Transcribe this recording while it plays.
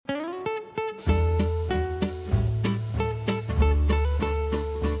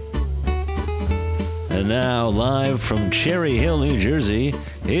And now, live from Cherry Hill, New Jersey,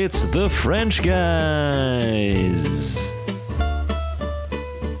 it's the French Guys.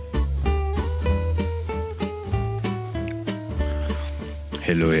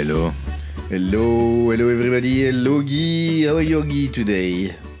 Hello, hello. Hello everybody. Hello Guy. How are you, Guy,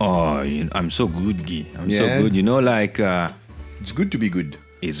 today? Oh, I'm so good, Guy. I'm so Yeah? good. You know, It's good to be good.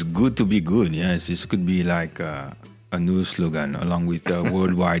 it's good to be good. Yes, this could be like a new slogan along with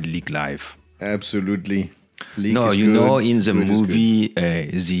Worldwide League Life. Absolutely. Leak No, is you good. know, in the Good is movie,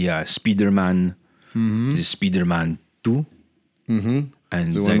 the Spider-Man, the Spider-Man 2, and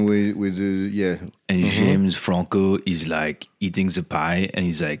good. The one with the, yeah. and James Franco is like eating the pie,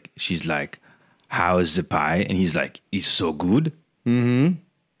 and she's like, how's the pie? And he's like, it's so good. Mm-hmm.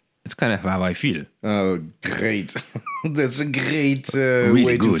 It's kind of how I feel. Oh, great. That's a great Really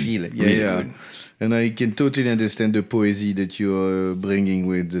way to good. feel. Yeah, Really yeah. good. And I can totally understand the poesy that you're bringing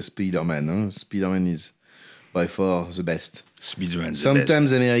with the Spider-Man. Huh? Spider-Man is by far the best. Spider-Man, the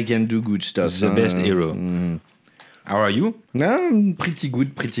Sometimes best. Americans do good stuff. The best hero. Mm-hmm. How are you? No, I'm pretty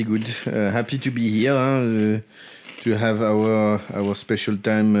good. Happy to be here, to have our special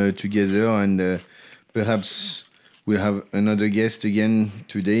time together, and perhaps we'll have another guest again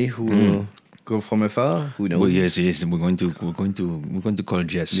today who will go from afar. Who knows? Well, yes. We're going to call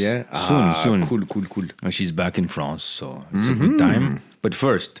Jess. Yeah. Soon. Cool. And she's back in France, so it's a good time. But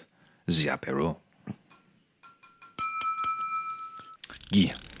first, the apéro.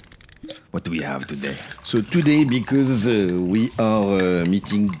 Guy, what do we have today? So today, because we are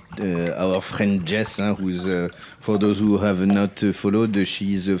meeting our friend Jess, who's, for those who have not followed,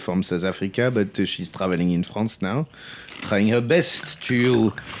 she's from South Africa, but she's traveling in France now, trying her best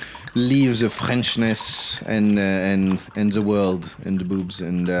to leave the Frenchness and the world and the boobs.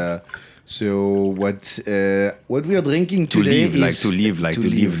 And so what we are drinking today is to live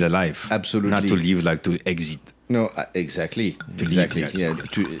the life. Absolutely. Not to live like to exit. No, exactly. live, yes. Yeah,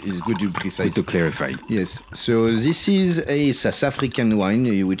 it's good to be precise. Good to clarify. Yes. So this is a South African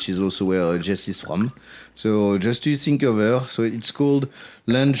wine, which is also where Jess is from. So just to think of her, so it's called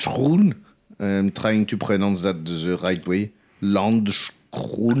Landskroon. I'm trying to pronounce that the right way.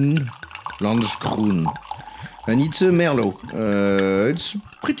 Landskroon. And it's a Merlot. It's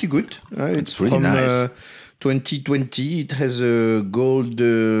pretty good. It's pretty from nice. 2020. It has a gold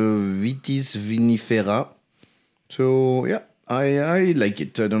Vitis vinifera. So, yeah, I like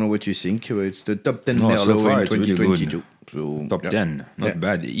it. I don't know what you think. It's the top 10 No, Merlot so far in it's really 2022. good. So, Top yeah. 10, not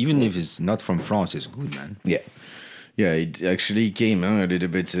bad. Even if it's not from France, it's good, man. Yeah. Yeah, it actually came a little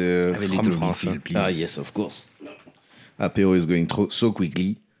bit a from little France. refill, please. Ah, yes, of course. Apéro is going so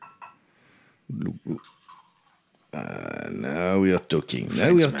quickly. Now we are talking.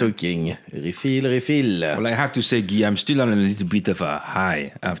 Refill. Well, I have to say, Guy, I'm still on a little bit of a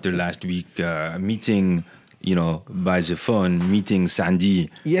high after last week meeting, by the phone, meeting Sandy.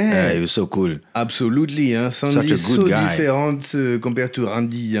 Yeah. It was so cool. Absolutely. Sandy Such a is good so guy. different compared to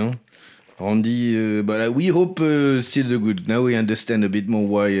Randy. Randy, but we hope still the good. Now we understand a bit more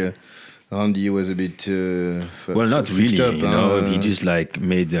why Randy was a bit. Well, not really. Up, He just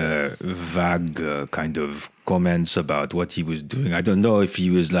made vague kind of comments about what he was doing. I don't know if he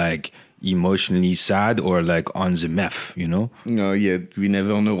was emotionally sad or on the meth. No, yeah, we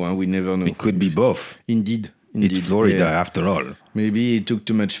never know. We never know. It could be both. Indeed. It's Florida yeah. after all. Maybe he took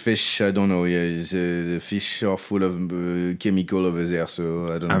too much fish. I don't know. Yeah, the fish are full of chemical over there, so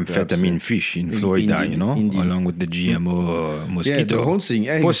I don't know. Amphetamine fish in Florida, indeed. along with the GMO mosquito. Yeah, the whole thing.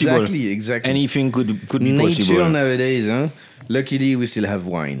 Possible. Exactly. Anything could be Nature possible. nowadays, Luckily, we still have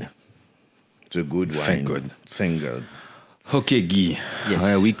wine. The good wine. Thank God. Thank God. Okay, Guy.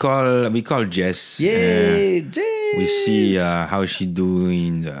 Yes. We call Jess. Yay, Jess! We see how she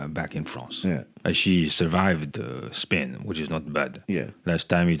doing back in France. Yeah. She survived Spain, which is not bad. Yeah. Last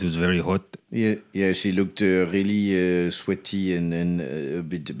time it was very hot. Yeah. She looked really sweaty and a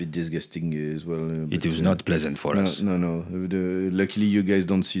bit disgusting as well. It was not pleasant for us. No. Luckily, you guys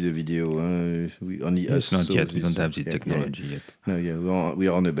don't see the video. We only It's us. not so yet. We this- don't have the yeah, technology yeah. yet. No, yeah, we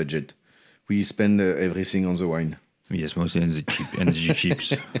are on a budget. We spend everything on the wine. Yes, mostly on the energy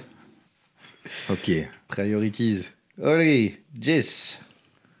chips. Okay. Priorities. Okay, Jess.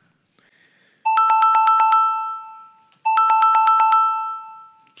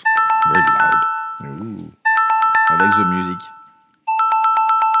 Very loud. Ooh, I like the music.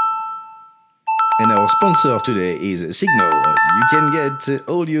 And our sponsor today is Signal. You can get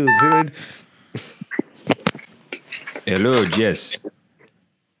all your favorite. Hello, Jess.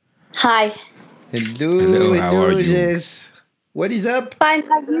 Hi. Hello, how are you? Jess. What is up? Fine,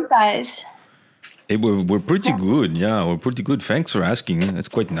 how are you guys? Hey, we're pretty good. Yeah, we're pretty good. Thanks for asking. It's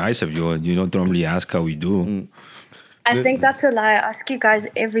quite nice of you. You don't normally ask how we do. I think that's a lie. I ask you guys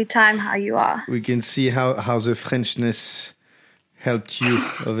every time how you are. We can see how the Frenchness helped you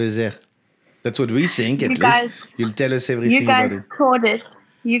over there. That's what we think, at You least. guys- You'll tell us everything You guys about it. taught it.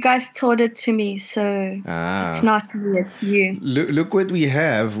 You guys taught it to me, so it's not me, it's you. Look what we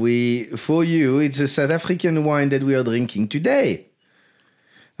have. For you, it's a South African wine that we are drinking today.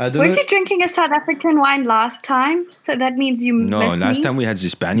 I don't Weren't know. you drinking a South African wine last time? So that means you No, missed last me? time we had the The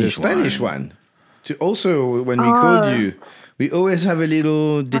Spanish Spanish one. one. Also, when we called you, we always have a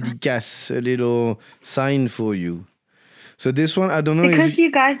little dédicace, a little sign for you. So this one, I don't know Because if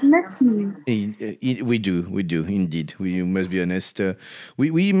you guys missed me. we do indeed. We must be honest.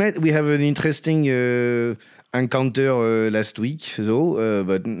 We met. We have an interesting encounter last week, though.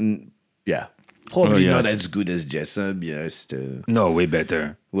 But yeah, probably yes. not as good as Jess. Be honest. No, way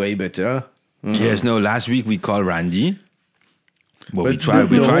better. Way better. Yes, no, last week we called Randy. Well, we But tried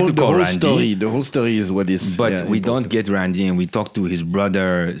to call Randy. Story, the whole story is what is. But we don't get Randy, and we talked to his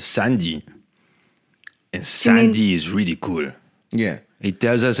brother Sandy. And Sandy is really cool. Yeah. He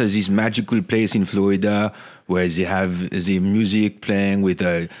tells us of this magical place in Florida where they have the music playing with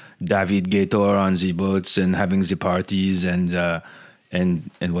David Gator on the boats and having the parties and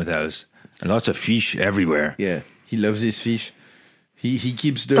what else? And lots of fish everywhere. Yeah. He loves his fish. He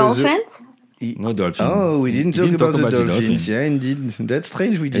keeps the Dolphins? No dolphins. Oh, we didn't We talk about the dolphins. dolphins. Yeah, indeed. That's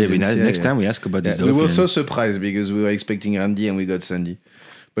strange. We Yeah, didn't. next time we ask about the We dolphins. were so surprised because we were expecting Randy and we got Sandy.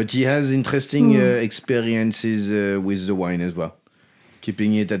 But he has interesting experiences with the wine as well.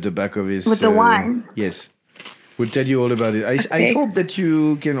 Keeping it at the back of his... With the wine? Yes. We'll tell you all about it. I Okay. hope that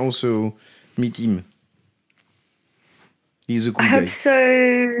you can also meet him. He's a cool I guy. hope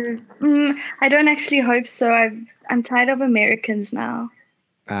so. I don't actually hope so. I'm tired of Americans now.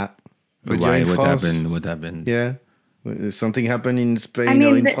 But you're Why? in What France. happened? What happened? Yeah. Something happened in Spain I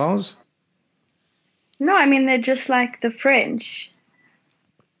mean, or in France? No, I mean, they're just like the French.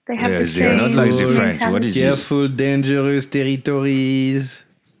 They have Yeah, the they are not same like the French. What mentality. is this? Careful, dangerous territories.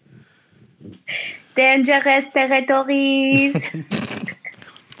 Dangerous territories.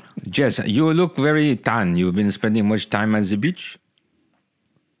 Jess, you look very tan. You've been spending much time at the beach?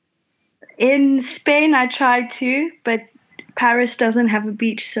 In Spain, I tried to, but Paris doesn't have a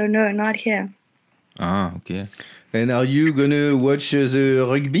beach, so no, not here. Ah, okay. And are you gonna watch the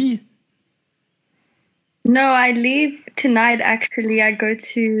rugby? No, I leave tonight, actually. I go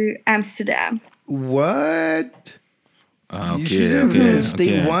to Amsterdam. What? Ah, You okay, should have okay,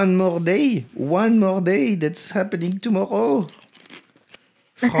 stay okay. one more day. One more day. That's happening tomorrow.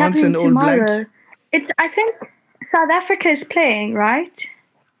 It's France and happening All Black. tomorrow. I think South Africa is playing, right?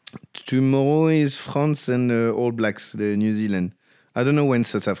 Tomorrow is France and All Blacks, the New Zealand. I don't know when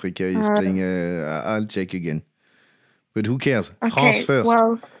South Africa is playing. I'll check again. But who cares? Okay, France first.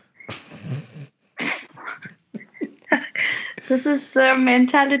 well... This is the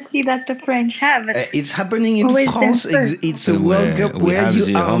mentality that the French have. It's happening in always France. them first. It's a World Cup we where have you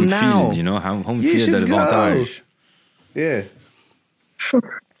the are home now. field, home You field should go. advantage. Yeah.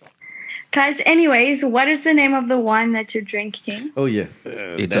 Guys, anyways, what is the name of the wine that you're drinking? Oh yeah.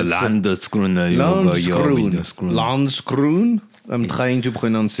 It's a Landskroon. Landskroon. Landskroon. I'm trying to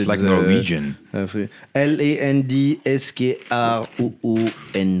pronounce it. It's like Norwegian. Landskroon.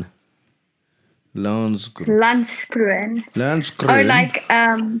 Landskroon. Landskroon. Landskroon. Or like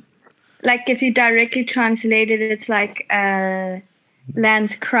if you directly translate it, it's like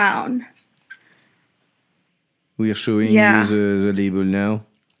Land's crown. We are showing Yeah. you the label now.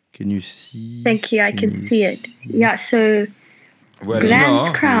 Can you see? Thank you, I can see it. Yeah, so Well,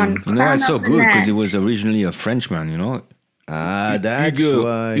 Land's crown. It's so Crown of the good because it land. was originally a Frenchman, That's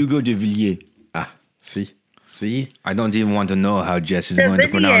why. Hugo de Villiers. See. I don't even want to know how Jess is De going to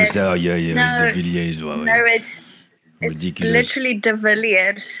pronounce it. Villiers. Oh, yeah, No, de Villiers. Well, No, it's ridiculous. literally de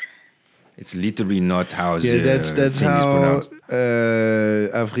Villiers. It's literally not how Yeah, the that's thing is how pronounced.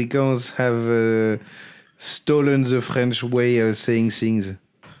 Africans have stolen the French way of saying things.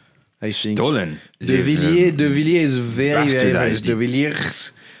 I think. Stolen. De Villiers is very, very French. bastardized De it.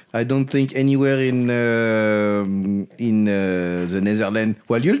 Villiers, I don't think anywhere in the Netherlands.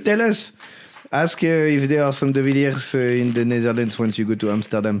 Well, you'll tell us. Ask if there are some De Villiers in the Netherlands once you go to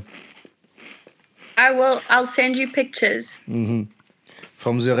Amsterdam. I will. I'll send you pictures.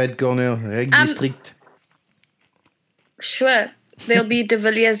 From the red corner, Reg District. Sure. There'll be de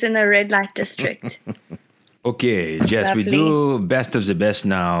Villiers in the red light district. Okay, Jess, we Lovely. do best of the best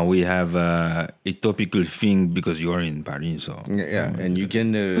now. We have a topical thing because you're in Paris, so... Yeah, and you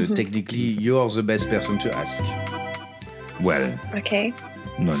can technically, you're the best person to ask. Well, Okay.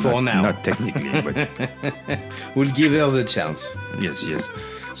 No, For now. not technically, but We'll give her the chance. yes.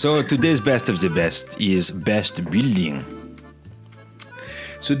 So today's best of the best is best building.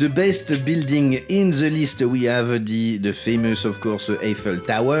 So the best building in the list, we have the famous, of course, Eiffel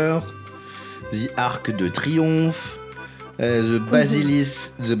Tower, the Arc de Triomphe,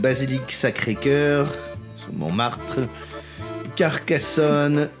 the Basilique Sacré-Cœur, so Montmartre,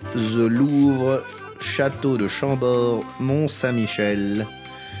 Carcassonne, the Louvre, Château de Chambord, Mont-Saint-Michel,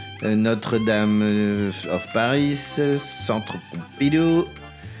 Notre-Dame of Paris, Centre Pompidou,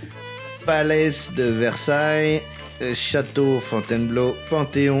 Palais de Versailles, Château Fontainebleau,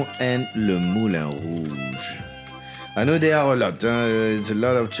 Panthéon, and Le Moulin Rouge. I know there are a lot. It's a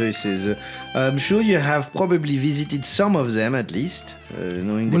lot of choices. I'm sure you have probably visited some of them at least.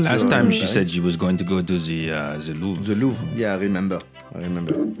 Knowing Well, that last you are time she Paris. said she was going to go to the Louvre. The Louvre. Yeah, I remember.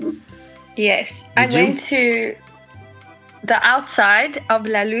 Yes, I Did you? went to the outside of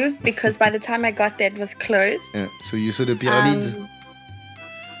La Louvre because by the time I got there, it was closed. Yeah. So you saw the pyramids.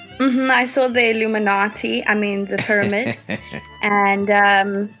 I saw the Illuminati. I mean, the pyramid, and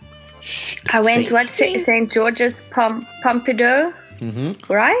I went St. George's Pompidou,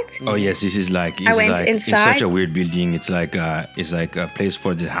 right? Oh yes, this is like I went it's inside. such a weird building. It's like a place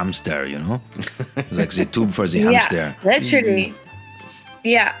for the hamster, you know. It's like the tube for the hamster. Yeah, literally.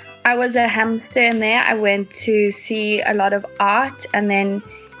 Yeah, I was a hamster in there. I went to see a lot of art, and then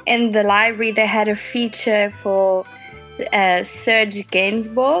in the library they had a feature for Serge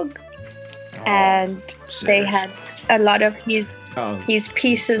Gainsbourg, and they Serge. had a lot of his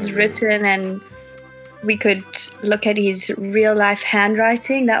pieces written, and we could look at his real life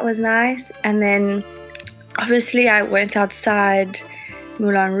handwriting. That was nice. And then obviously I went outside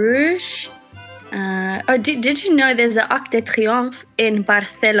Moulin Rouge. Did you know there's an Arc de Triomphe in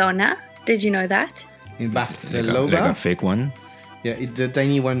Barcelona? Did you know that? In Like Barcelona. a fake one. Yeah, it's a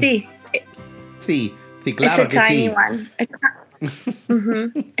tiny one. Sí. Sí, It's a tiny one.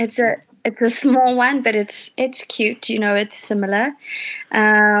 It's a small one, but it's cute. You know, it's similar.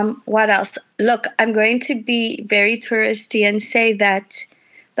 What else? Look, I'm going to be very touristy and say that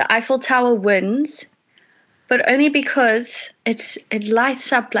the Eiffel Tower wins, but only because it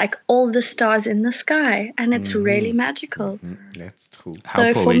lights up like all the stars in the sky, and it's really magical. That's true. How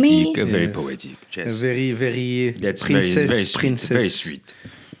So for poetic! me- Very Yes. poetic. A Jess. very, very That's princess, very sweet. princess Very sweet.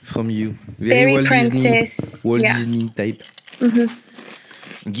 from you. Very Walt princess, Disney, Walt yeah. Disney type.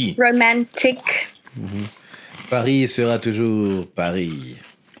 Guy. Romantic. Paris sera toujours Paris.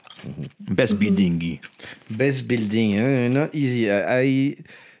 Best building, Guy. Best building, not easy. I'm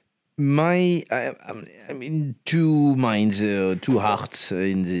in two minds, two hearts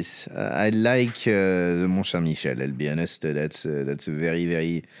in this. I like the Mont Saint-Michel. I'll be honest. That's a very,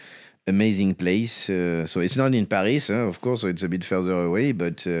 very amazing place. So it's not in Paris, of course. So it's a bit further away,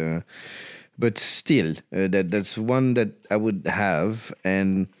 but still, that's one that I would have.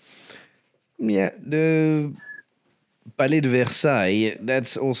 And yeah, the Palais de Versailles.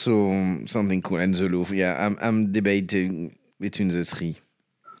 That's also something cool. And the Louvre. Yeah, I'm debating between the three.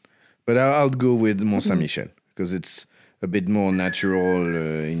 But I'll go with Mont Saint-Michel because it's a bit more natural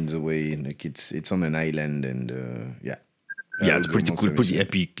in the way, like it's on an island, and yeah. Yeah, I'll it's go pretty Mont cool, pretty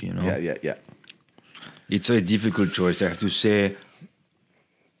Saint-Michel. epic, you know. Yeah. It's a difficult choice. I have to say,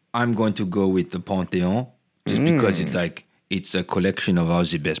 I'm going to go with the Panthéon just because it's a collection of all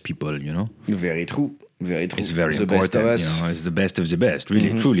the best people, you know. Very true. Very true. It's very the important, best of us. you know. It's the best of the best,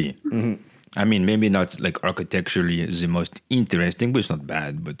 really, truly. I mean, maybe not like architecturally the most interesting, but it's not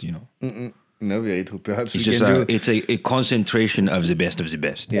bad. But you know, No, very true. Perhaps it's we just can do. it's a concentration of the best of the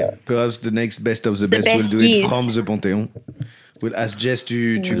best. Yeah, perhaps the next best of the best best we'll do it is- from the Panthéon. We'll ask Jess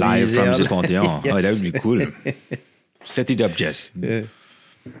to Live be from there. the Panthéon. Yes. Oh, that would be cool. Set it up, Jess. Yeah.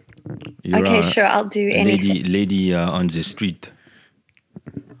 You're Okay, a sure, I'll do anything. lady on the street.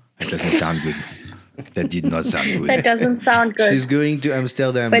 That doesn't sound good. That did not sound good. That doesn't sound good. She's going to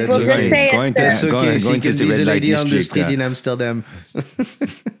Amsterdam. But That's we'll just okay. say it's Going to- That's okay. going She to can the be red the light lady on the district, street in Amsterdam.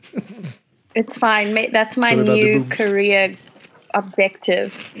 It's fine. That's my all about the new boobs. career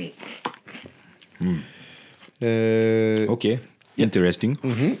objective. Okay, interesting.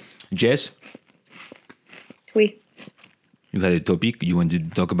 Jess, We. you had a topic. You wanted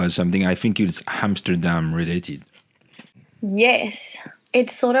to talk about something. I think it's Amsterdam related. Yes, it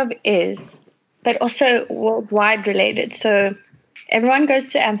sort of is, but also worldwide related. So everyone goes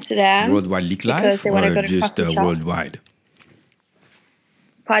to Amsterdam. Worldwide leak because life they wanna or go to just coffee shop. worldwide?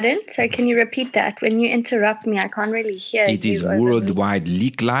 Pardon? So can you repeat that? When you interrupt me, I can't really hear It you is over me. worldwide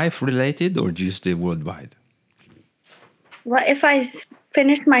leak life related or just worldwide? Well, if I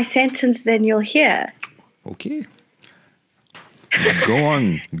finish my sentence, then you'll hear. Okay.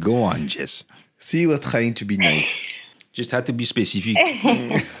 Go on, Jess. See, we're trying to be nice. Just had to be specific.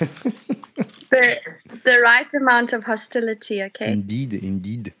 The right amount of hostility, okay?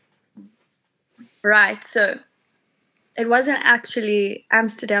 Indeed. Right, so it wasn't actually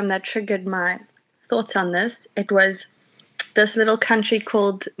Amsterdam that triggered my thoughts on this. It was this little country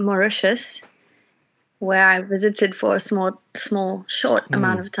called Mauritius, where I visited for a short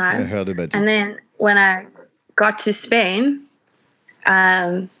amount of time. I heard about it. And then when I got to Spain,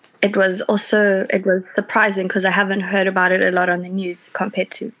 it was surprising because I haven't heard about it a lot on the news compared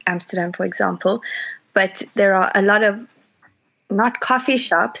to Amsterdam, for example. But there are a lot of, not coffee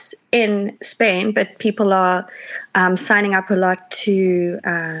shops in Spain, but people are signing up a lot to,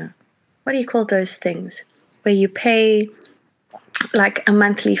 what do you call those things? Where you pay like a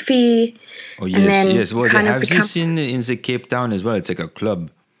monthly fee. Oh, yes. Well, they have this in the Cape Town as well. It's like a club.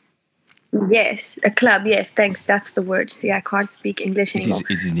 Yes, a club. Yes, thanks. That's the word. See, I can't speak English anymore.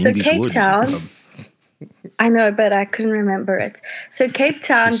 It's an English Cape word. Town, I know, but I couldn't remember it. So Cape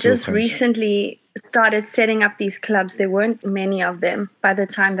Town just French. recently started setting up these clubs. There weren't many of them by the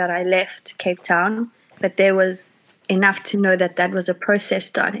time that I left Cape Town, but there was enough to know that that was a process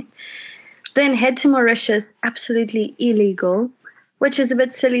starting. Then head to Mauritius, absolutely illegal, which is a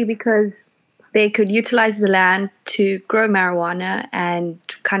bit silly because they could utilize the land to grow marijuana and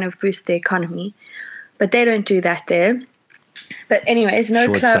kind of boost the economy. But they don't do that there. But anyways, no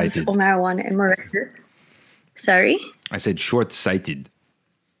clubs Short-sighted. or marijuana in Mauritius. Sorry? I said short-sighted.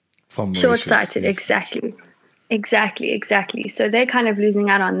 From Mauritius, Short-sighted, yes. exactly. So they're kind of losing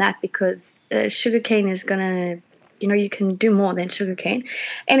out on that because sugarcane is going to, you can do more than sugarcane.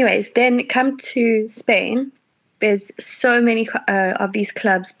 Anyways, then come to Spain. There's so many of these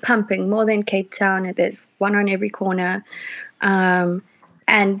clubs pumping, more than Cape Town. There's one on every corner.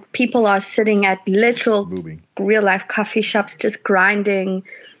 And people are sitting at literal real-life coffee shops just grinding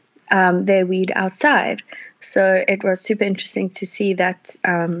their weed outside. So it was super interesting to see that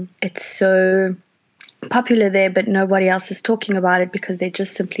it's so popular there, but nobody else is talking about it because they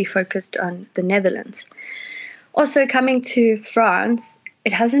just simply focused on the Netherlands. Also, coming to France,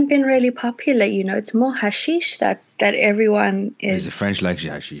 it hasn't been really popular, it's more hashish that everyone is. The French like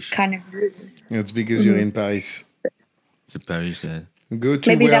hashish. Kind of. It's because you're in Paris. The Paris. Go to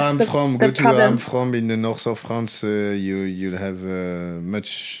Maybe where that's I'm the- from. the Go to where problem. I'm from in the north of France. You'll have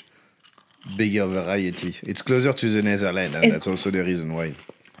much bigger variety. It's closer to the Netherlands, and that's also the reason why.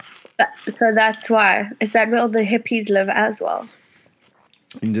 So that's why. Is that where all the hippies live as well?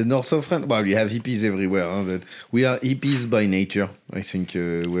 In the north of France, well, you have hippies everywhere, but we are hippies by nature, I think,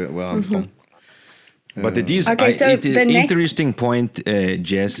 where I'm from. But it is Okay, so it is the an next- interesting point,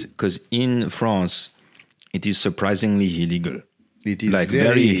 Jess, because in France, it is surprisingly illegal. It is Like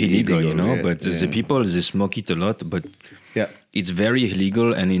very illegal, yeah, but the people, they smoke it a lot, but yeah. it's very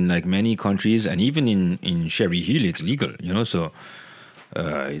illegal. And in like many countries, and even in Cherry Hill, it's legal, so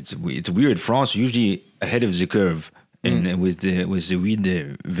it's weird. France usually ahead of the curve. And with the weed,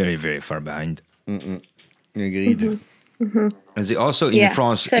 they're very, very far behind. Agreed. And they also in Yeah.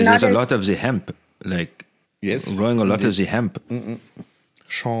 France, So there's a not lot of the hemp, like Yes. growing a lot of the hemp.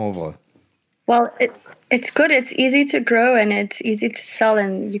 Chanvre. Well, it's good. It's easy to grow and it's easy to sell,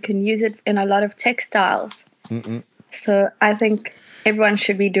 and you can use it in a lot of textiles. So I think everyone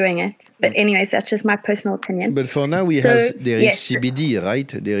should be doing it. But anyways, that's just my personal opinion. But for now, there is yes. CBD, right?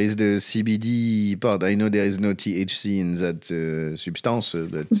 There is the CBD part. I know there is no THC in that substance,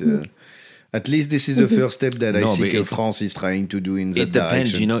 but at least this is the first step that I No, think but France is trying to do in that It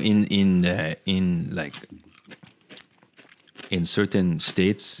depends, direction. in like in certain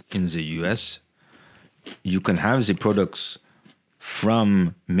states in the US, you can have the products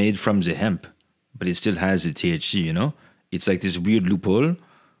made from the hemp, but it still has the THC, It's like this weird loophole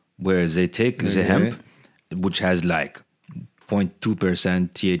where they take the hemp, which has like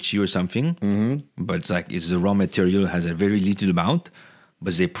 0.2% THC or something, but it's the raw material has a very little amount,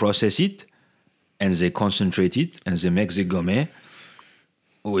 but they process it and they concentrate it and they make the gummy.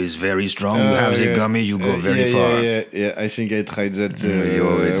 Oh, it's very strong. You have the gummy, you go very far. Yeah. I think I tried that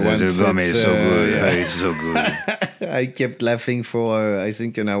The gummy is so good. yeah. It's so good. I kept laughing for, I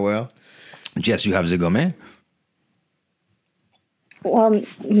think, an hour. Jess, you have the gummy? Well,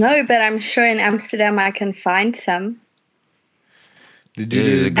 no, but I'm sure in Amsterdam I can find some. Did you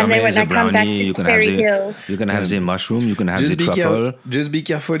The do gummy, when the I come back brownie, to you can have Cherry Hill. the mushroom, you can have the truffle. Just be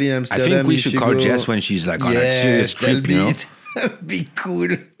careful in I Amsterdam. think we if should you call go- Jess when she's like on a serious trip, That'll be cool.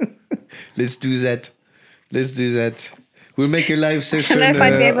 Let's do that. We'll make a live I session don't know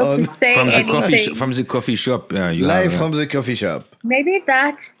if I'd be able to say From anything. the coffee shop, you live have, from the coffee shop. Maybe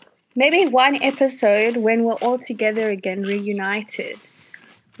that's maybe one episode when we're all together again, reunited,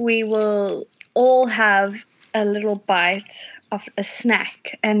 we will all have a little bite of a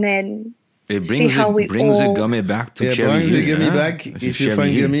snack and then It see how we brings all... the gummy back to Yeah, Cherry bring the Hill, gummy huh? back. To If you Cherry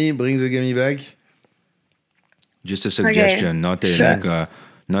find Hill. gummy, bring the gummy back. Just a suggestion, not a sure. like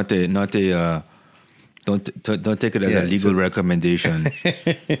not a don't take it as Yeah, a legal so- recommendation.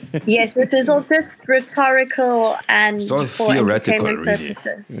 Yes, this is all just rhetorical and It's all for theoretical, entertainment really.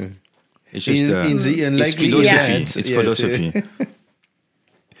 purposes. It's just in the it's unlikely philosophy. event, It's yes, philosophy.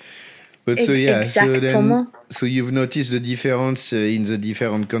 But so yeah, so then Exactement. so you've noticed the difference in the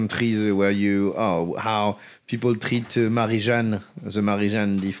different countries where you how people treat the Marie-Jeanne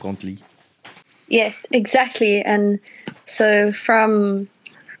differently. Yes, exactly. And so from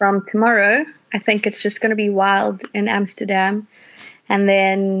tomorrow, I think it's just going to be wild in Amsterdam, and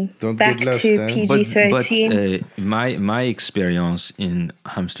then Don't back get lost, to eh? PG-13. My experience in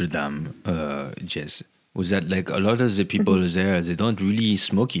Amsterdam, Jess, was that like a lot of the people there, they don't really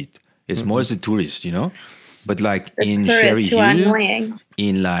smoke it. It's more the tourists, you know. But like The in Cherry tourists who are Hill, annoying.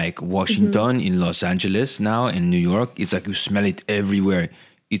 in like Washington, in Los Angeles now, in New York, it's like you smell it everywhere.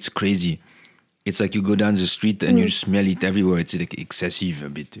 It's crazy. It's like you go down the street and you smell it everywhere. It's like excessive a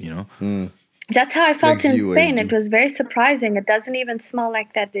bit, you know. That's how I felt Like in you always Spain. do. It was very surprising. It doesn't even smell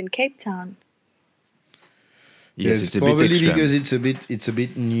like that in Cape Town. Yes, it's it's a bit probably extreme. because it's a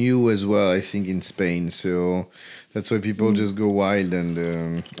bit new as well. I think in Spain, so that's why people just go wild and.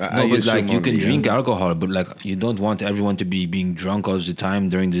 No, but like you can drink alcohol, but like you don't want everyone to be being drunk all the time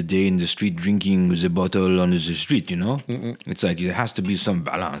during the day in the street, drinking with a bottle on the street. You know, it's like there has to be some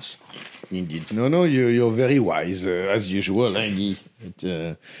balance. Indeed. No, you're very wise as usual, Guy.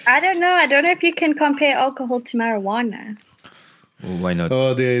 I don't know. I don't know if you can compare alcohol to marijuana. Well, why not?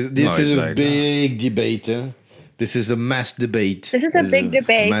 This No, is it's a like, big debate. This is a mass debate. This is a big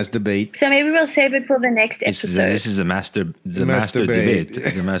debate. Mass debate. So maybe we'll save it for the next episode. This is the master debate. The master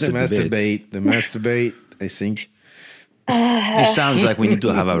debate. The mass debate, I think. It sounds like we need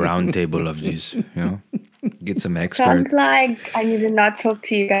to have a round table of these. You know, get some experts. Sounds like I need to not talk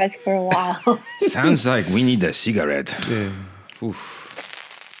to you guys for a while. Sounds like we need a cigarette.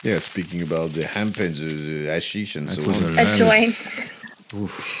 Yeah, speaking about the hemp and the hashish and so was on. A joint.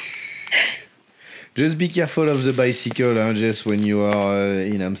 Just be careful of the bicycle, Jess, when you are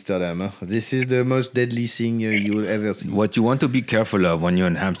in Amsterdam. This is the most deadly thing you will ever see. What you want to be careful of when you're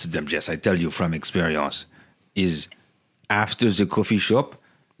in Amsterdam, Jess, I tell you from experience, is after the coffee shop,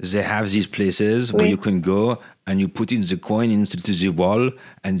 they have these places where you can go and you put in the coin into the wall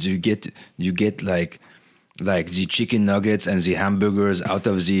and you get like the chicken nuggets and the hamburgers out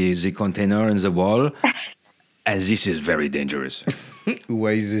of the container in the wall. And this is very dangerous.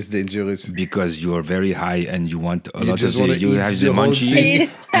 Why is this dangerous? Because you're very high and you want a lot of just the wanna you eat have the the whole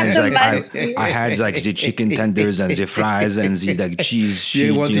munchies. thing. And it's like Munchies. I had like the chicken tenders and the fries and the like cheese shit.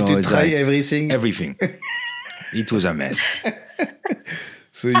 You wanted to it's try like everything? Everything. It was a mess.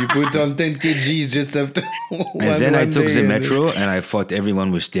 So you put on 10 kgs just after And then I took the metro and I thought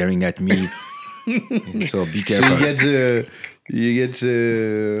everyone was staring at me. So be So careful. you get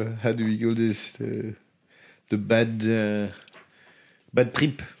how do we call this? The bad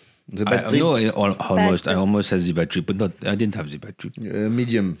trip. The bad trip. No, almost. Bad I almost had the bad trip, but not. I didn't have the bad trip.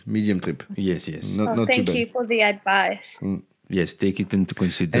 Medium trip. Yes. Not too Thank bad. you for the advice. Yes, take it into And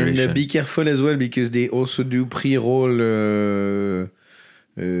consideration. be careful as well because they also do pre-roll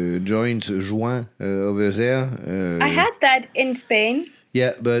joints, joints over there. I had that in Spain.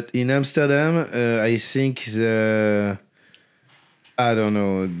 Yeah, but in Amsterdam, I think I don't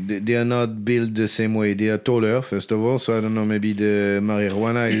know. They are not built the same way. They are taller, first of all. So I don't know. Maybe the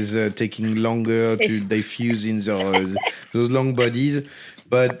marijuana is taking longer to diffuse in those long bodies.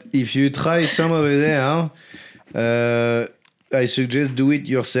 But if you try some over there, I suggest do it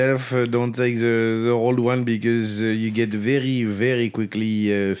yourself. Don't take the old one because you get very, very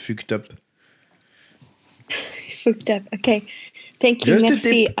quickly fucked up. Fucked up. Okay. Thank you. Just a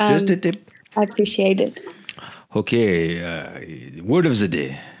Merci. tip. Just a tip. I appreciate it. Okay, word of the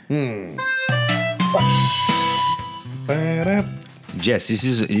day. Jess, this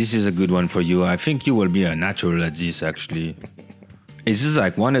is a good one for you. I think you will be a natural at this. Actually, this is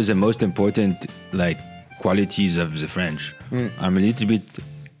like one of the most important like qualities of the French. I'm a little bit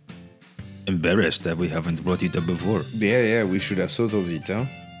embarrassed that we haven't brought it up before. Yeah, we should have thought of it, huh?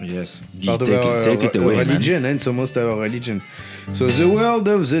 Yes, Part of our take it away, religion, man. and it's almost our religion. So the word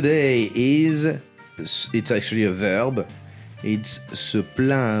of the day is, it's actually a verb. It's se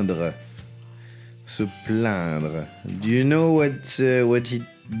plaindre. Se plaindre. Do you know what it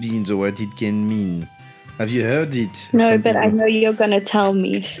means or what it can mean? Have you heard it? No, Some but I people- know you're going to tell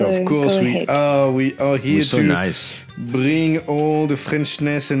me. So Of course, go we ahead. are. We are here We're so to nice. bring all the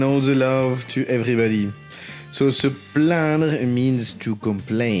Frenchness and all the love to everybody. So, se plaindre means to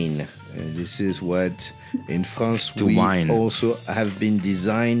complain. This is what in France To we whine. also have been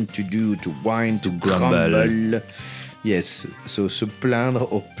designed to do, to whine, to grumble. grumble. Yes, so se plaindre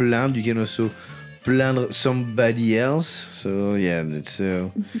or plaindre, you can also plaindre somebody else. So yeah, it's a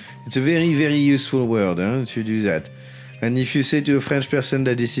very, very useful word to do that. And if you say to a French person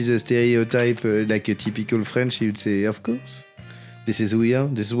that this is a stereotype, like a typical French, he would say, of course, this is who we are.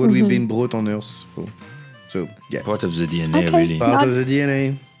 This is what we've been brought on earth for. So yeah, Part of the DNA, Okay. really. part of the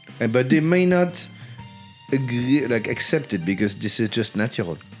DNA. But they may not agree, like accept it because this is just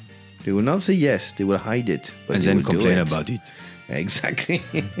natural. They will not say yes. They will hide it. But And they then will do complain it. about it. Exactly.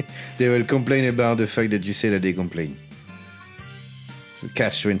 They will complain about the fact that you say that they complain. So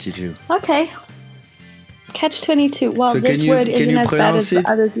catch 22. Okay. Catch 22. Well, So this word can isn't you as bad pronounce as the it?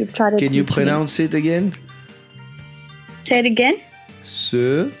 others you've tried to Can you teach me. pronounce it again? Say it again.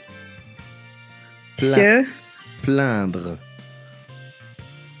 Se Pla- Se, plaindre.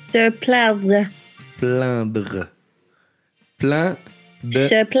 se plaindre. Plaindre. Plaindre.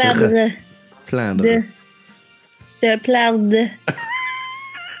 Se plaindre. Plaindre. De. Se plaindre.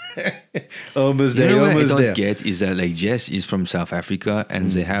 Almost You there. know what I Almost don't there. get is that like Jess is from South Africa and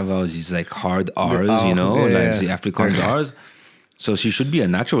they have all these like hard R's, R, you know, yeah. like the Afrikaans R's. So she should be a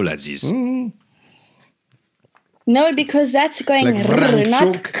natural at this. No, because that's going Like rrr,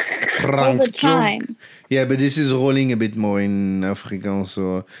 not Frank all the Chook. time. Yeah, but this is rolling a bit more in Afrikaans.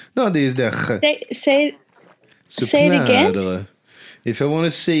 So no, there's the Say se say it again. plaindre. If I want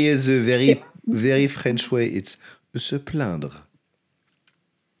to say it the very, very French way, it's se plaindre.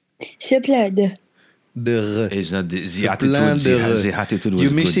 Se plaindre. De It's not the se attitude. plaindre. The attitude was You're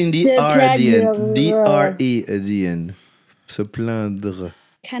good. missing the Se R at the end. plaindre. D-R-E at the end. Se plaindre.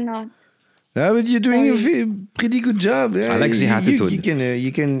 Cannot. Ah, but you're doing a pretty good job. I like the attitude.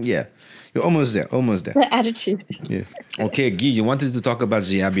 You can, yeah. You're almost there, almost there. The attitude. Yeah. Okay, Guy, you wanted to talk about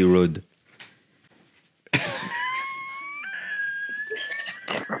the Abbey Road.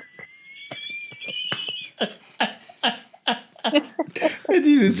 I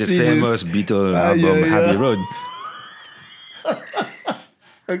didn't The see famous this. Beatle Ah, album yeah, yeah. Abbey Road.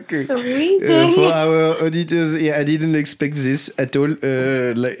 Okay. Reading. For our auditors, yeah, I didn't expect this at all.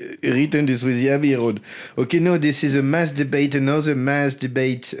 Like written this with the Abbey Road. Okay, no, this is a mass debate, another mass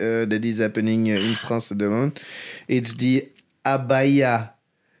debate that is happening in France at the moment. It's the abaya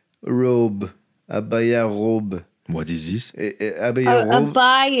robe. Abaya robe. What is this? Abaya A robe.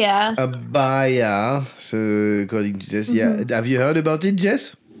 buyer. Abaya. So according to Jess, yeah. Have you heard about it,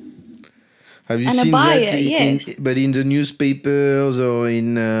 Jess? Have you An seen abaya, that yes. but in the newspapers or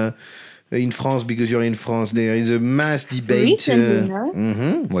in France, because you're in France, there is a mass debate. Recently,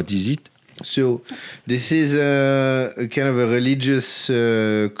 no? What is it? So this is a kind of a religious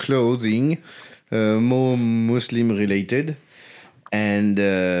clothing, more Muslim related, and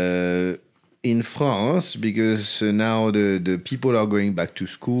in France, because now the people are going back to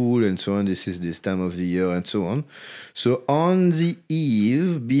school and so on. This is this time of the year and so on. So on the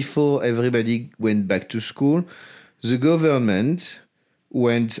eve, before everybody went back to school, the government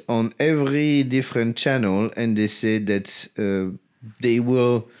went on every different channel and they said that they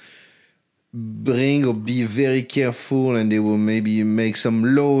will bring or be very careful and they will maybe make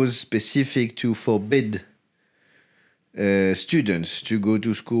some laws specific to forbid students to go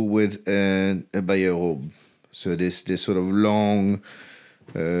to school with a abaya robe. So this sort of long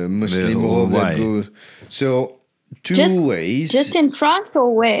Muslim robe why? that goes. So two ways. Just in France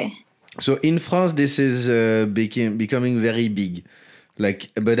or where? So in France, this is becoming very big.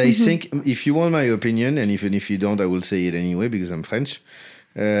 Like, but I think if you want my opinion, and even if you don't, I will say it anyway because I'm French.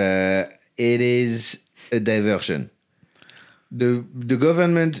 It is a diversion. The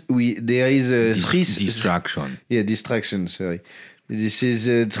government, there is a Distraction. Yeah, distraction. Sorry, this is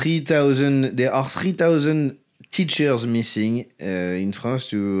 3,000. There are 3,000 teachers missing in France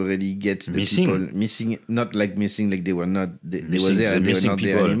to really get the Missing? people missing. Not like missing, like they were not. They were Missing, there the and they were missing not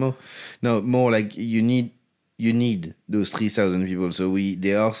there people. anymore. No, more like you need those 3,000 people. So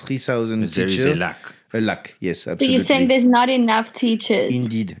there are 3,000 There teachers. is a lack. A lack, yes, So absolutely. you're saying there's not enough teachers?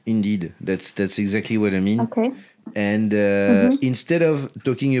 Indeed. That's exactly what I mean. Okay. And instead of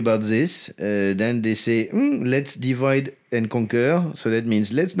talking about this, then they say, let's divide and conquer. So that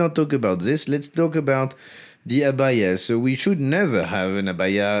means let's not talk about this. Let's talk about the abaya. So we should never have an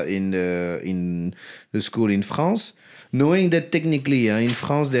abaya in the school in France. Knowing that technically in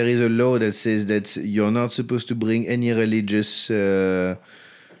France there is a law that says that you're not supposed to bring any religious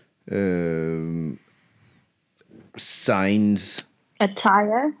signs.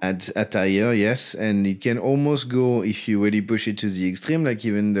 Attire, yes, and it can almost go, if you really push it to the extreme, like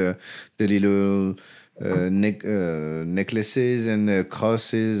even the little necklaces and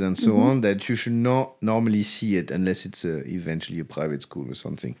crosses and so on, that you should not normally see it unless it's eventually a private school or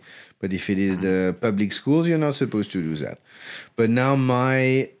something. But if it is the public schools, you're not supposed to do that. But now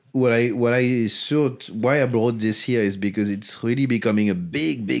what I thought, why I brought this here is because it's really becoming a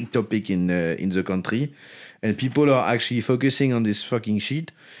big topic in the country. And people are actually focusing on this fucking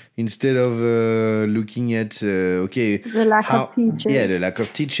shit instead of looking at, the lack of teachers. Yeah, the lack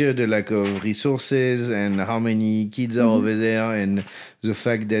of teachers, the lack of resources, and how many kids are over there, and the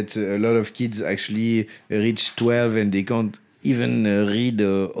fact that a lot of kids actually reach 12 and they can't even read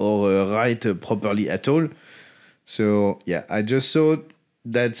or write properly at all. So, yeah, I just thought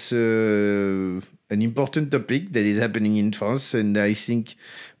that's an important topic that is happening in France, and I think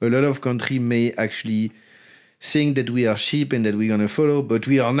a lot of countries may actually saying that we are sheep and that we're going to follow, but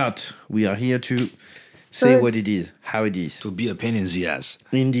we are not. We are here to say what it is, how it is. To be a pain in the ass.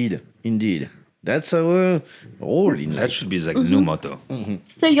 Indeed. That's our role in life. That should be like the new motto.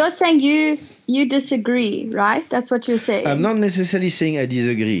 So you're saying you disagree, right? That's what you're saying. I'm not necessarily saying I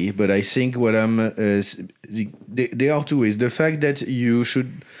disagree, but I think what I'm... there are two ways. The fact that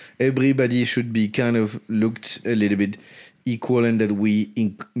everybody should be kind of looked a little bit equal and that we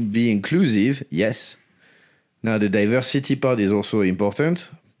be inclusive, yes. Now, the diversity part is also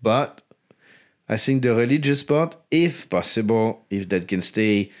important, but I think the religious part, if possible, if that can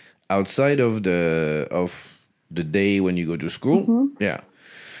stay outside of the day when you go to school, yeah.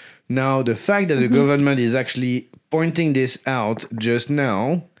 Now, the fact that the government is actually pointing this out just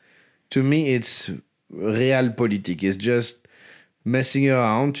now, to me, it's realpolitik. It's just messing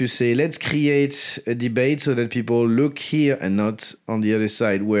around to say, let's create a debate so that people look here and not on the other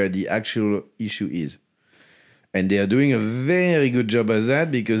side where the actual issue is. And they are doing a very good job at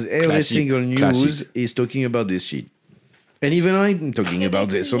that because every single news is talking about this shit. And even I'm talking about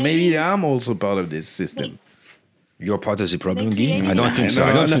this. So maybe I'm also part of this system. You're part of the problem, Guy? I don't think so.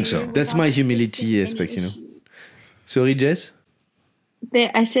 I don't think so. That's my humility aspect, you know. Sorry, Jess?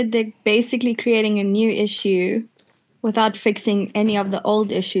 I said they're basically creating a new issue without fixing any of the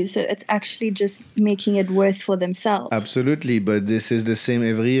old issues. So it's actually just making it worse for themselves. Absolutely, but this is the same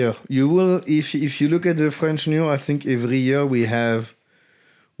every year. You will, if you look at the French news, I think every year we have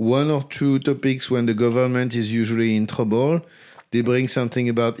one or two topics when the government is usually in trouble. They bring something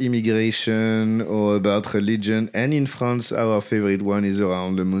about immigration or about religion. And in France, our favorite one is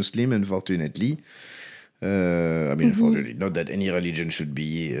around the Muslim, unfortunately. Unfortunately, not that any religion should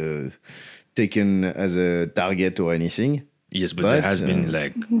be taken as a target or anything. Yes, but there has been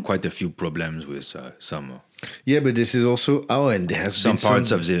like quite a few problems with some. Yeah, but this is also and there has some been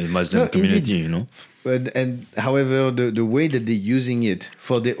parts of the Muslim community, indeed. You know. And however, the way that they're using it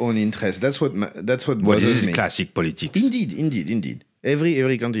for their own interest, that's what bothers me. This is classic politics. Indeed.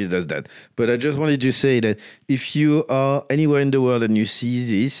 Every country does that. But I just wanted to say that if you are anywhere in the world and you see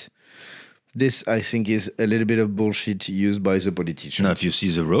this I think is a little bit of bullshit used by the politicians. Now, if you see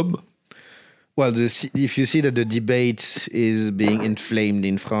the robe. Well, if you see that the debate is being inflamed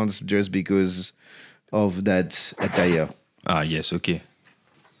in France just because of that attire. Ah, yes, okay.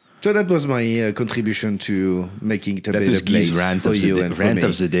 So that was my contribution to making it a better place Guy's rant for of you the and for rant me.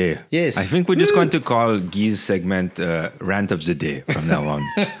 of the day. Yes. I think we're just going to call Guy's segment Rant of the Day from now on.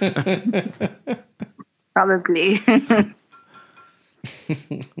 Probably.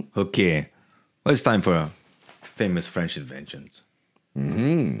 Okay. Well, it's time for famous French inventions.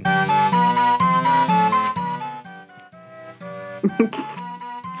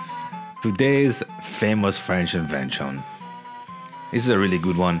 Today's famous French invention. This is a really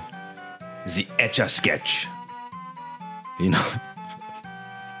good one. The Etch-a-Sketch. You know?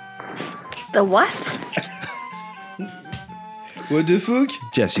 The what? What the fuck?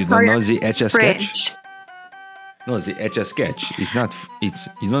 Jess, you don't know the Etch-a-Sketch? French. No, the Etch-a-Sketch. It's not... You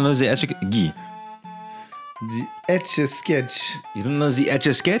don't know the Etch-a-Sketch? Guy. The Etch-a-Sketch. You don't know the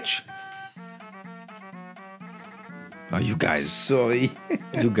Etch-a-Sketch? Oh, you guys. Sorry.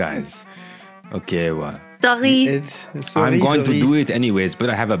 You guys. Okay, well. Sorry. I'm going to do it anyways, but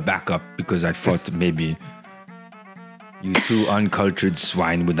I have a backup because I thought maybe you two uncultured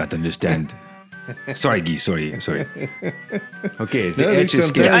swine would not understand. Sorry, Guy. Sorry. Okay, the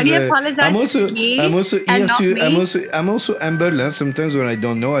Etch-a-Sketch. I only apologize to Guy I'm also and here not to. me. I'm also humble. Huh? Sometimes when I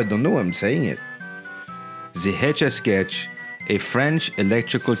don't know, I'm saying it. The Etch-a-Sketch, a French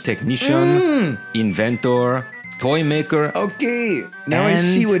electrical technician, inventor, toy maker. Okay, now I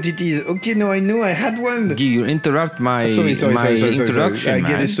see what it is. Okay, now I know I had one. Guy, you interrupt my Sorry. introduction, I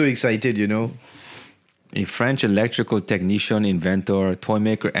man. get so excited, you know. A French electrical technician, inventor, toy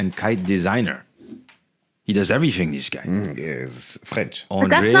maker, and kite designer. He does everything, this guy. Yes, French. But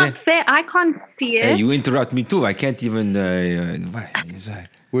that's not fair. I can't see it. Hey, you interrupt me too. I can't even.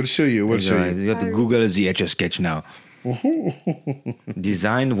 We'll show you. You have to Google the Etch-a-Sketch now.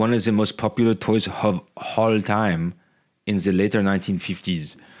 Designed one of the most popular toys of all time in the later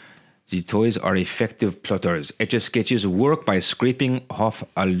 1950s. The toys are effective plotters. Etch-a-Sketches work by scraping off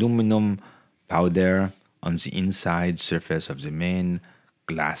aluminum powder on the inside surface of the main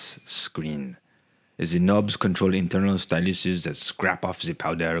glass screen. The knobs control internal styluses that scrape off the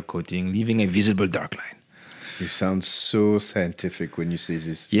powder coating, leaving a visible dark line. You sound so scientific when you say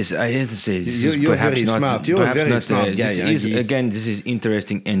this. Yes, I have to say this is you're perhaps very not. smart. You're a very smart guy. This is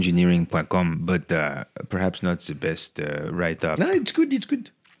interestingengineering.com, but perhaps not the best write-up. No, it's good. It's good.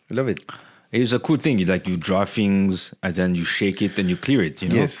 I love it. It's a cool thing. You draw things and then you shake it and you clear it. You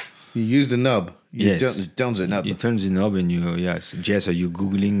know. Yes. You use the knob. You turn the knob. You turn the knob and you. Yes. Jess, are you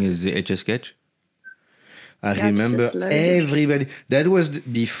googling the Etch-a-Sketch? I remember everybody. That was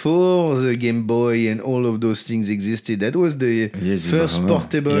before the Game Boy and all of those things existed. That was the first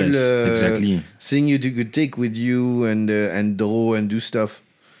portable thing you could take with you and draw and do stuff.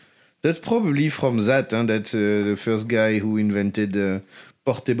 That's probably from that. That's the first guy who invented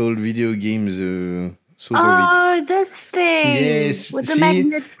portable video games. This thing. Yes. With the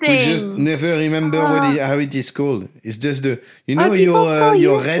magnet thing. We just never remember how it is called. It's just your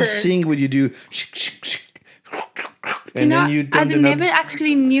red thing when you do. And then you turn I never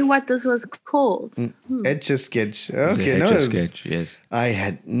actually knew what this was called. Etch-a-Sketch. Okay, Etch-a-Sketch, yes. I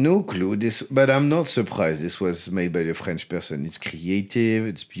had no clue this, but I'm not surprised. This was made by a French person. It's creative.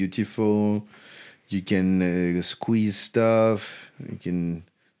 It's beautiful. You can squeeze stuff. You can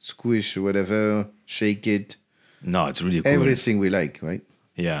squish whatever, shake it. No, it's really cool. Everything we like, right?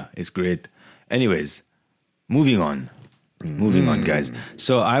 Yeah, it's great. Anyways, moving on. Moving on, guys.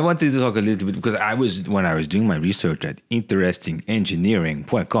 So I wanted to talk a little bit because when I was doing my research at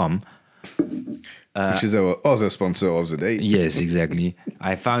interestingengineering.com, which is our other sponsor of the day. Yes, exactly.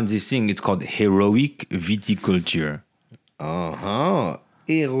 I found this thing. It's called Heroic Viticulture. Heroic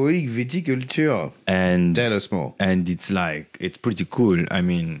Viticulture. And tell us more. And it's pretty cool. I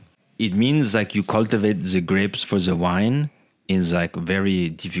mean, it means you cultivate the grapes for the wine in very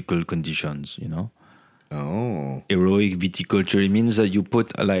difficult conditions, you know. Oh. Heroic viticulture. It means that you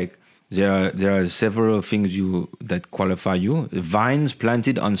put there are several things that qualify you. Vines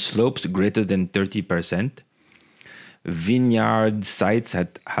planted on slopes greater than 30%. Vineyard sites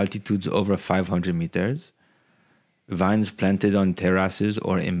at altitudes over 500 meters. Vines planted on terraces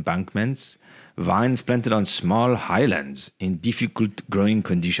or embankments. Vines planted on small highlands in difficult growing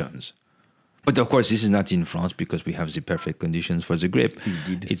conditions. But of course, this is not in France because we have the perfect conditions for the grape.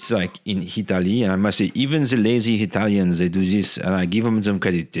 Indeed. It's in Italy, and I must say, even the lazy Italians, they do this, and I give them some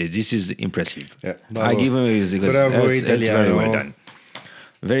credit. This is impressive. Yeah, I give them because it's very well done.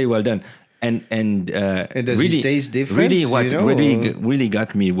 Very well done. And does really, it taste different? Really, what really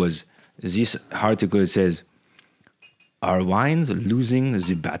got me was this article. It says, "Are wines losing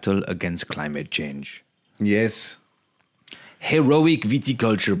the battle against climate change?" Yes. Heroic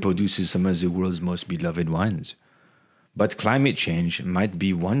viticulture produces some of the world's most beloved wines. But climate change might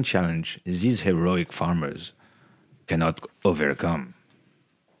be one challenge these heroic farmers cannot overcome.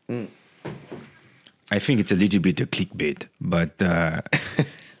 I think it's a little bit of clickbait, but...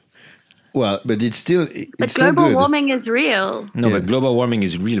 well, but it's still... But global warming is real. No, but global warming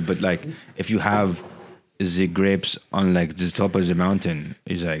is real, but if you have the grapes on the top of the mountain,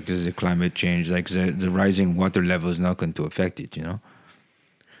 is the climate change, the rising water level is not going to affect it, you know.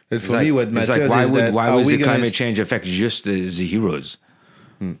 But for me, what matters is why would the climate change affect just the heroes?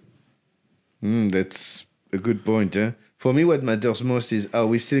 That's a good point. For me, what matters most is are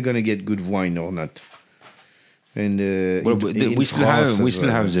we still going to get good wine or not? And we still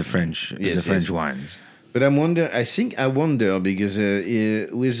have the French wines. But I wonder because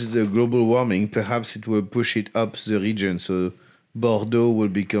with the global warming, perhaps it will push it up the region. So Bordeaux will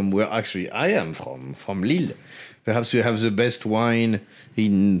become where actually I am from Lille. Perhaps we have the best wine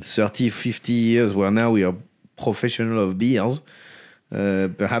in 30, 50 years where now we are professional of beers.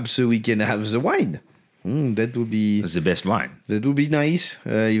 Perhaps we can have the wine. That would be the best wine. That would be nice.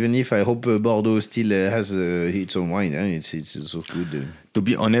 Even if I hope Bordeaux still has its own wine. It's so good. To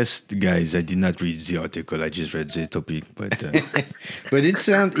be honest, guys, I did not read the article. I just read the topic. But but it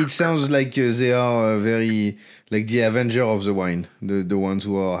sounds like they are very like the Avenger of the wine. The ones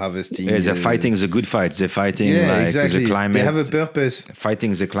who are harvesting. Yeah, they're fighting the good fights. They're fighting exactly. the climate. They have a purpose.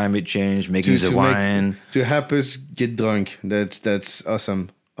 Fighting the climate change, making the wine to help us get drunk. That's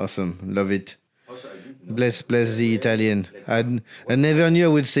awesome. Love it. Bless the Italian. I never knew I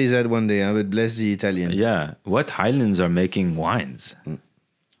would say that one day, but bless the Italian. Yeah. What islands are making wines?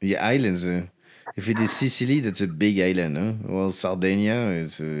 Yeah, islands. If it is Sicily, that's a big island. Huh? Well, Sardinia,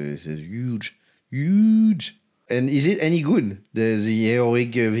 it's huge. And is it any good? The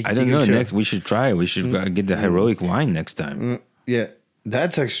heroic viticulture? I don't know. Next, we should try. We should get the heroic wine next time. Yeah,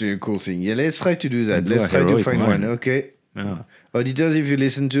 that's actually a cool thing. Yeah, let's try to do that. Do Let's a try to heroic find wine. one. Okay. Yeah. Auditors, if you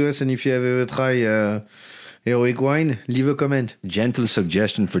listen to us and if you have ever tried heroic wine, leave a comment. Gentle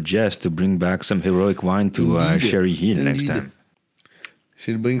suggestion for Jess to bring back some heroic wine to Indeed. Sherry Hill next Indeed. time.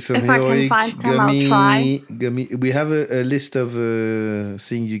 She'll bring some If I can heroic find some, I'll try. gummy. We have a list of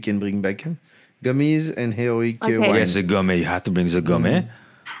things you can bring back. Huh? Gummies and heroic Okay. wine. Yes, the gourmet. You have to bring the gourmet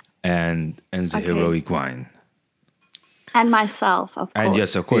and the Okay. heroic wine. And myself, of course. And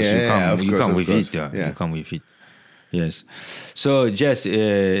yes, of course, Yeah, you come of with course. it. Yeah. Yeah. You come with it. Yes. So, Jess,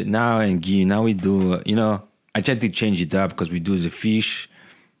 now and Guy, now we do, I try to change it up because we do the fish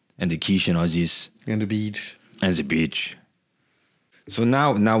and the quiche and all this And the beach. and the beach. So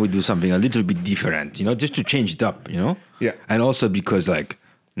now we do something a little bit different, just to change it up, Yeah. And also because,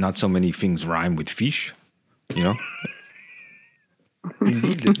 not so many things rhyme with fish,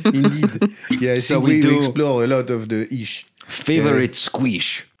 Indeed. Yeah, I So think we we do- explore a lot of the ish. Favorite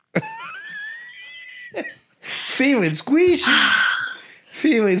squish. Favorite squish?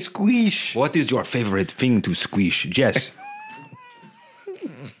 Favorite squish? What is your favorite thing to squish, Jess?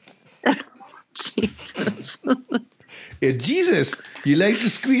 Jesus. Yeah, Jesus. You like to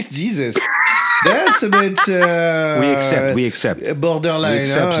squish Jesus. That's a bit... We accept. Borderline. We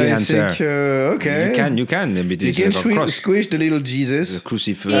accept the I answer. think, okay. You can. But You it's can like a cross. squish the little Jesus. The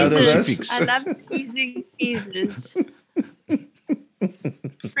crucifix. Out of us. Crucifix. I love squeezing Jesus.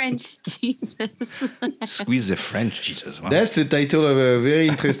 French Jesus. Squeeze the French Jesus. Wow. That's the title of a very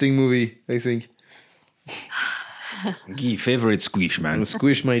interesting movie, I think. Guy, favorite squish, man.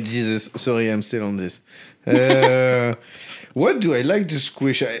 Squish my Jesus. Sorry, I'm still on this. What do I like to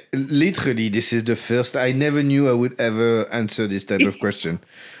squish? Literally, this is the first. I never knew I would ever answer this type of question.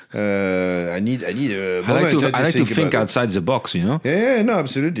 I need a moment I like to think about it. outside the box, Yeah, no,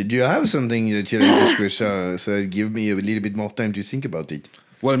 absolutely. Do you have something that you like to squish? So give me a little bit more time to think about it.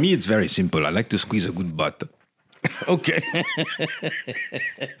 Well, me, it's very simple. I like to squeeze a good butt. Okay.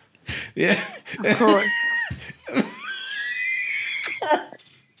 Yeah. Of course.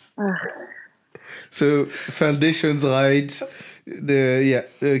 So foundations right.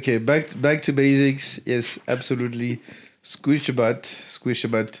 Okay. Back to basics. Yes, absolutely. Squish a butt.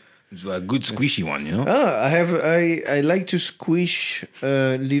 It's a good squishy one, I like to squish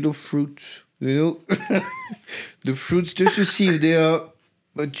little fruit. The fruits just to see if they are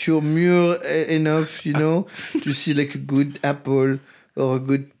mature enough. To see like a good apple or a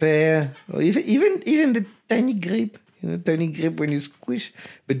good pear or even the tiny grape. Tiny grape when you squish,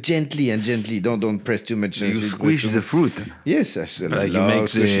 but gently. Don't press too much. You squish the fruit. Yes, Like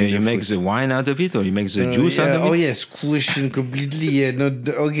you make the wine out of it, or you make the juice out of it. Oh yeah, squishing completely. Yeah, not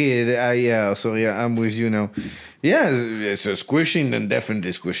okay. Sorry, I'm with you now. Yeah, so squishing, then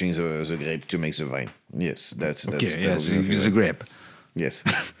definitely squishing the grape to make the wine. Yes, that's Okay, that yes, would be it's right. a grape. Yes,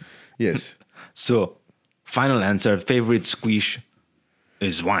 yes. So, final answer: favorite squish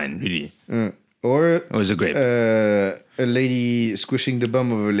is wine, really, Or or is a grape? a lady squishing the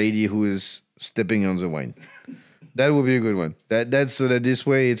bum of a lady who is stepping on the wine. That would be a good one. That's so that this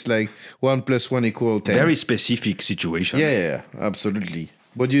way it's like 1 + 1 = 10. Very specific situation. Yeah, absolutely.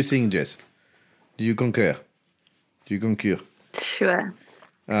 What do you think, Jess? Do you concur? Sure.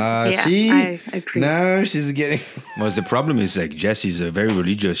 See? I agree. Now she's getting... Well, the problem is Jess is very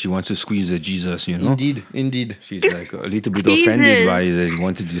religious. She wants to squeeze the Jesus, Indeed. She's like a little bit offended by the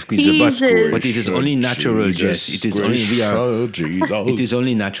wanted to squeeze the butt. Jesus. But it is only natural, Jess. It is only It is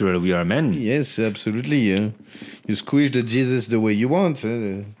only natural. We are men. Yes, absolutely. Yeah. You squish the Jesus the way you want.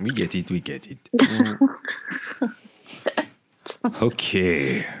 We get it.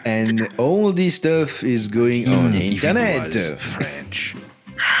 Okay. And all this stuff is going on the If it internet. was French.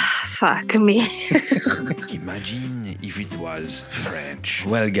 Fuck me. Imagine if it was French.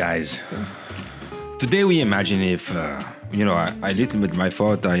 Well, guys, today we imagine if, I little bit my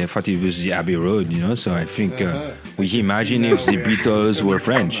fault. I thought it was the Abbey Road, so I think we imagine if the Beatles were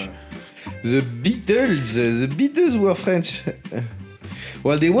French. The Beatles were French.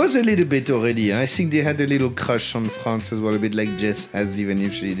 Well, there was a little bit already. I think they had a little crush on France as well, a bit like Jess has, even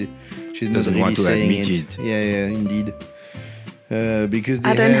if she's not Doesn't really want to saying admit it. Yeah, indeed. Because they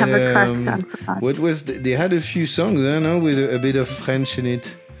I don't had, have a crush on France. What was they had a few songs, with a bit of French in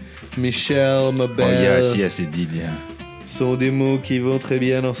it. Michel, ma Oh, belle. yes, it did, yeah. sont des mots qui vont très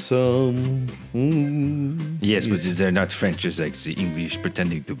bien ensemble. Yes, but they're not French, just like the English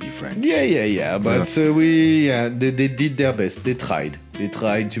pretending to be French. Yeah. But they did their best. They tried. They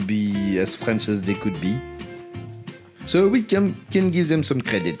tried to be as French as they could be. So we can give them some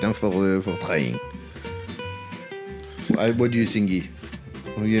credit for trying. What do you think, Guy?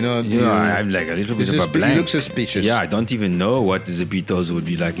 I'm like a little bit of a blank. You look suspicious. Yeah, I don't even know what the Beatles would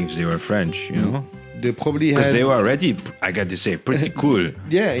be like if they were French, you know? They probably had... Because they were already, I got to say, pretty cool.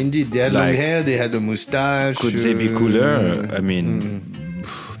 Yeah, indeed. They had long hair, they had a mustache. Could they be cooler? I mean,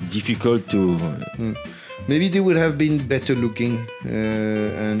 difficult to... Maybe they would have been better looking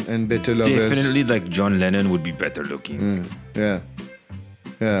and better lovers. Definitely, like John Lennon would be better looking. Yeah,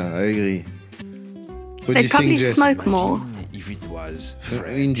 I agree. What do They you probably think, Jess? smoke more. If it was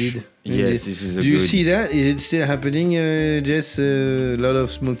French. Indeed. Yes, this is a Do you good... see that? Is it still happening, Jess? A lot of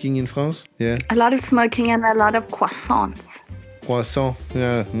smoking in France? Yeah. A lot of smoking and a lot of croissants. Croissant.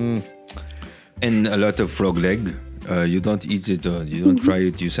 Yeah. And a lot of frog leg. You don't eat it, you don't try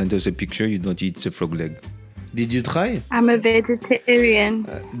it. You sent us a picture, you don't eat the frog leg. Did you try? I'm a vegetarian.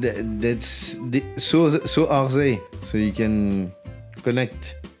 So are they. So you can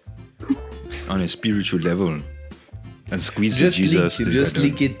connect. On a spiritual level. And squeeze Just the Jesus together. Just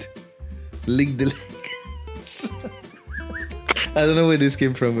lick it. Lick the leg. I don't know where this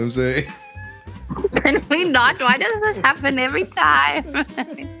came from. I'm sorry. Can we not? Why does this happen every time?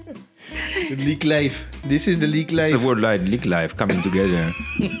 Leak life. This is the leak life. It's the word like leak life coming together.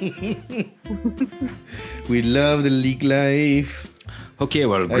 We love the leak life. Okay,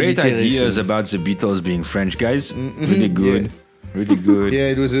 well, great ideas about the Beatles being French, guys. Really good. Yeah. Really good. Yeah,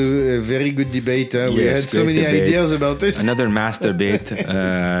 it was a very good debate. We had so many ideas about it. Another master bait. Throw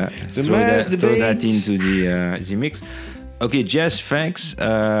that into the mix. Okay, Jess, thanks.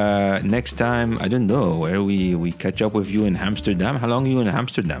 Next time, I don't know, where we catch up with you in Amsterdam. How long are you in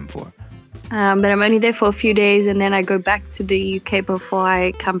Amsterdam for? But I'm only there for a few days and then I go back to the UK before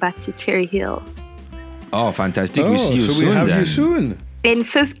I come back to Cherry Hill. Oh, fantastic. We see you so soon we have then. you soon. In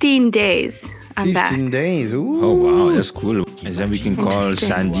 15 days, I'm 15 back. days. Ooh. Oh, wow, that's cool. And then we can call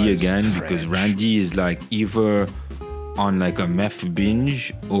Sandy again because Randy is like either on like a meth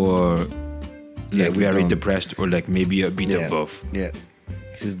binge or like very depressed or like maybe a bit of both. Yeah.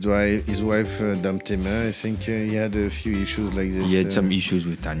 His wife dumped him. I think he had a few issues like this. He had some issues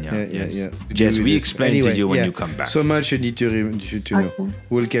with Tanya. Yeah. Jess, we explain to you when you come back. So much you need to know.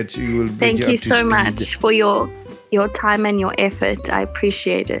 We'll catch you. We'll bring Thank you you up to so speed. much for your time and your effort. I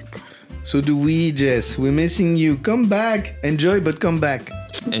appreciate it. So do we, Jess. We're missing you. Come back. Enjoy, but come back.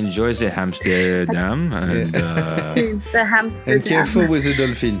 Enjoy the Amsterdam and The hamster. And careful with the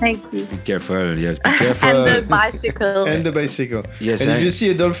dolphin. Thank you. be careful. Yes, be careful. And the bicycle. And the bicycle. Yes, and if you see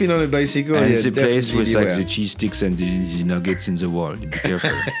a dolphin on a bicycle, and it's a place definitely with like beware. the cheese sticks and the nuggets in the wall. Be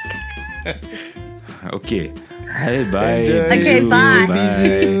careful. Okay. Hey, bye. Okay, Bisous, bye.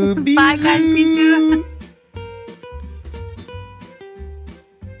 Bye. Bye, guys. Bisous.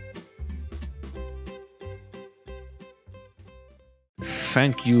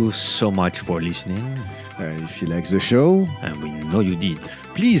 Thank you so much for listening, If you like the show, and we know you did.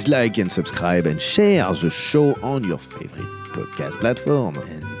 please like and subscribe and share the show on your favorite podcast platform.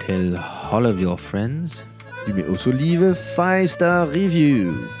 And tell all of your friends. You may also leave a 5-star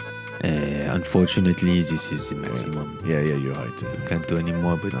review. Unfortunately, this is the maximum. Yeah, you're right. Can't do any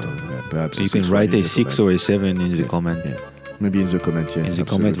more, but Perhaps you can write a 6 or a 7 in the comment. Yeah. Maybe in the comment. Yeah, In the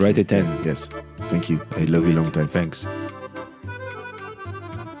comment, write a 10. Yes. Thank you. I love you long time. Thanks.